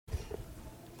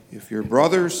If your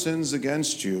brother sins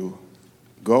against you,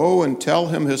 go and tell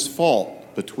him his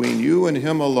fault between you and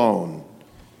him alone.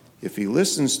 If he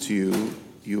listens to you,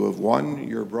 you have won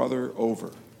your brother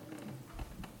over.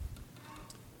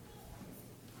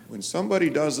 When somebody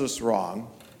does us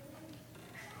wrong,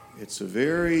 it's a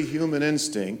very human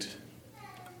instinct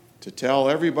to tell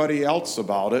everybody else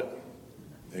about it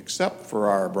except for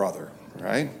our brother,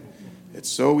 right? It's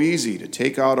so easy to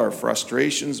take out our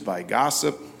frustrations by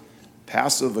gossip,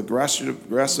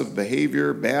 passive-aggressive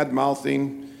behavior,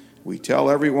 bad-mouthing. We tell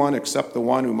everyone except the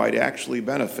one who might actually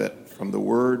benefit from the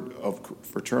word of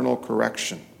fraternal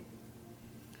correction.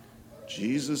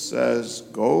 Jesus says,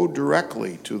 go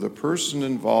directly to the person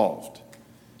involved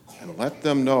and let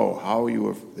them know how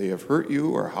they have hurt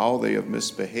you or how they have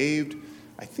misbehaved.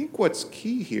 I think what's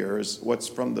key here is what's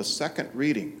from the second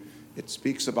reading. It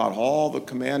speaks about all the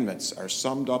commandments are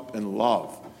summed up in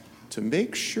love. To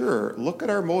make sure, look at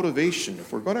our motivation.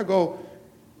 If we're going to go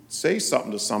say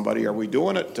something to somebody, are we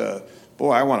doing it to,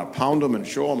 I want to pound them and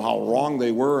show them how wrong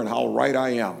they were and how right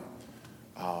I am?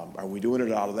 Are we doing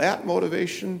it out of that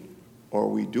motivation, or are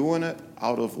we doing it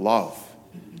out of love,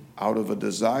 out of a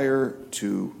desire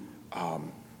to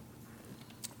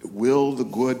will the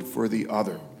good for the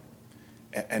other?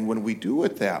 And when we do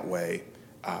it that way,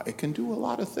 it can do a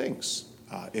lot of things.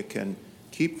 It can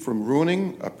keep from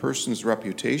ruining a person's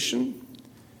reputation.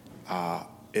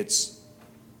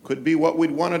 Could be what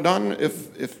we'd want to done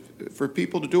if for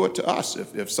people to do it to us.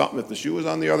 If the shoe was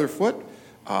on the other foot,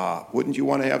 wouldn't you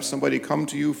want to have somebody come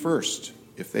to you first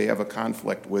if they have a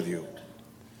conflict with you?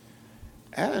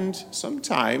 And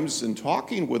sometimes in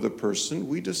talking with a person,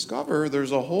 we discover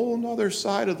there's a whole other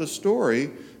side of the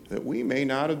story that we may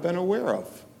not have been aware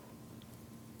of.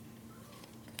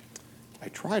 I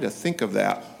try to think of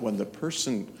that when the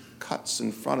person cuts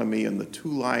in front of me in the 2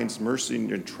 lines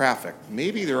merging in traffic.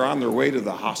 Maybe they're on their way to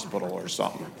the hospital or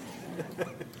something.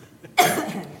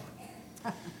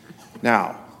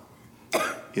 Now,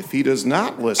 if he does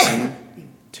not listen,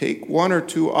 take 1 or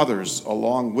 2 others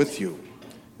along with you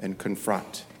and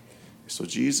confront. So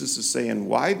Jesus is saying,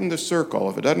 widen the circle.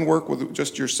 If it doesn't work with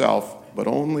just yourself, but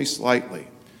only slightly.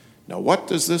 Now, what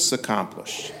does this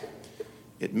accomplish?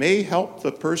 It may help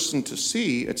the person to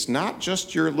see it's not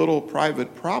just your little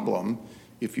private problem.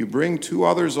 If you bring 2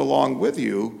 others along with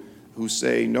you who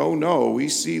say, no, we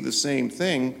see the same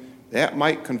thing, that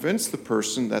might convince the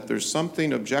person that there's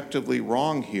something objectively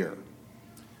wrong here.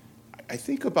 I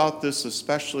think about this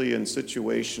especially in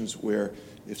situations where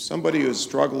if somebody is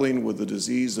struggling with the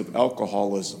disease of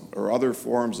alcoholism or other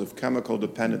forms of chemical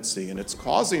dependency, and it's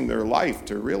causing their life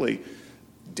to really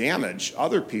damage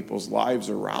other people's lives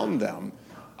around them,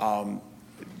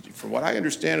 from what I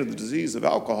understand of the disease of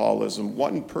alcoholism,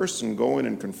 one person going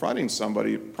and confronting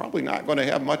somebody probably not going to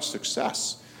have much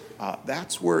success.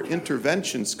 That's where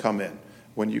interventions come in,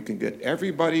 when you can get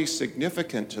everybody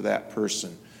significant to that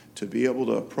person to be able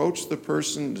to approach the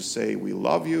person to say, we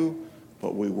love you,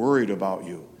 but we're worried about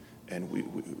you,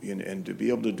 and to be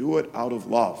able to do it out of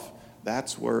love.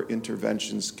 That's where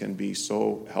interventions can be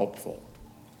so helpful.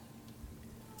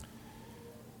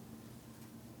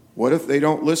 What if they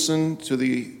don't listen to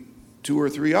the 2 or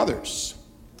 3 others?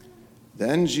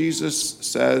 Then Jesus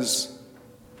says,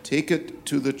 take it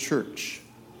to the church.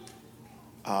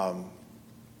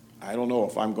 I don't know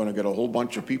if I'm going to get a whole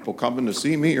bunch of people coming to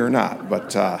see me or not,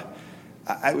 but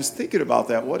I was thinking about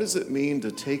that. What does it mean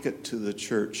to take it to the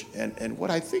church? And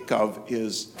what I think of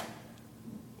is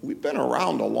we've been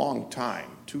around a long time,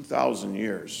 2,000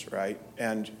 years, right?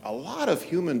 And a lot of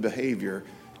human behavior,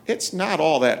 it's not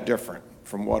all that different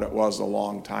from what it was a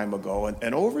long time ago.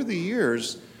 And over the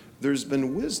years, there's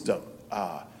been wisdom,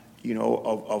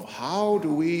 of how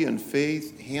do we in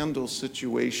faith handle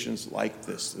situations like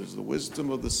this. There's the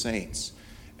wisdom of the saints.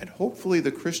 And hopefully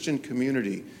the Christian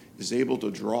community is able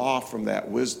to draw from that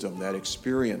wisdom, that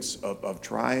experience of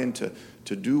trying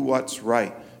to do what's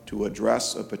right, to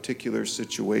address a particular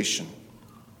situation.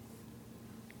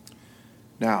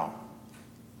 Now,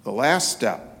 the last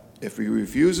step. If he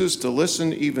refuses to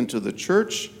listen even to the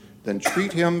church, then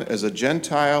treat him as a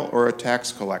Gentile or a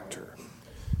tax collector.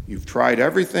 You've tried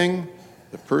everything,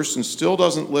 the person still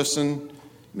doesn't listen.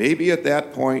 Maybe at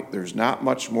that point, there's not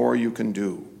much more you can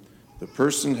do. The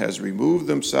person has removed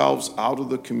themselves out of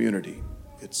the community.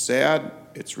 It's sad,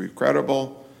 it's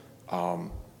regrettable.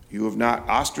 You have not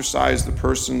ostracized the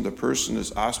person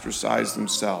has ostracized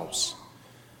themselves.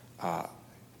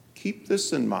 Keep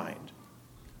this in mind.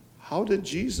 How did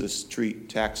Jesus treat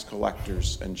tax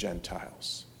collectors and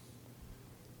Gentiles?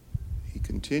 He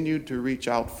continued to reach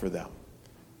out for them.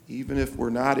 Even if we're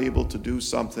not able to do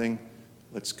something,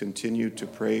 let's continue to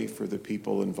pray for the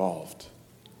people involved.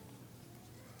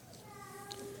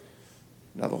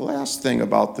 Now, the last thing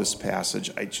about this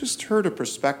passage, I just heard a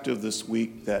perspective this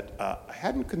week that I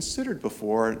hadn't considered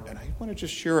before, and I want to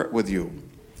just share it with you.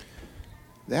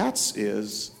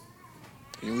 We've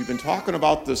been talking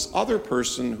about this other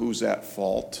person who's at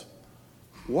fault.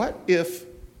 What if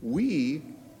we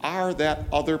are that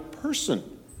other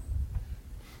person?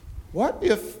 What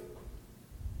if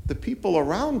the people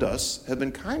around us have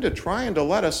been kind of trying to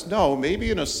let us know,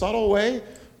 maybe in a subtle way,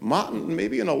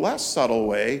 maybe in a less subtle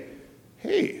way,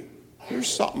 hey, there's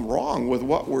something wrong with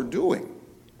what we're doing?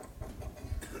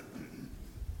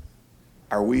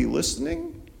 Are we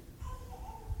listening?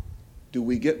 Do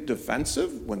we get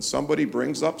defensive when somebody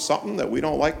brings up something that we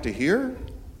don't like to hear?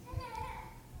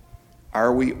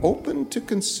 Are we open to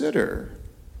consider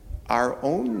our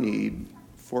own need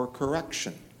for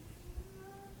correction?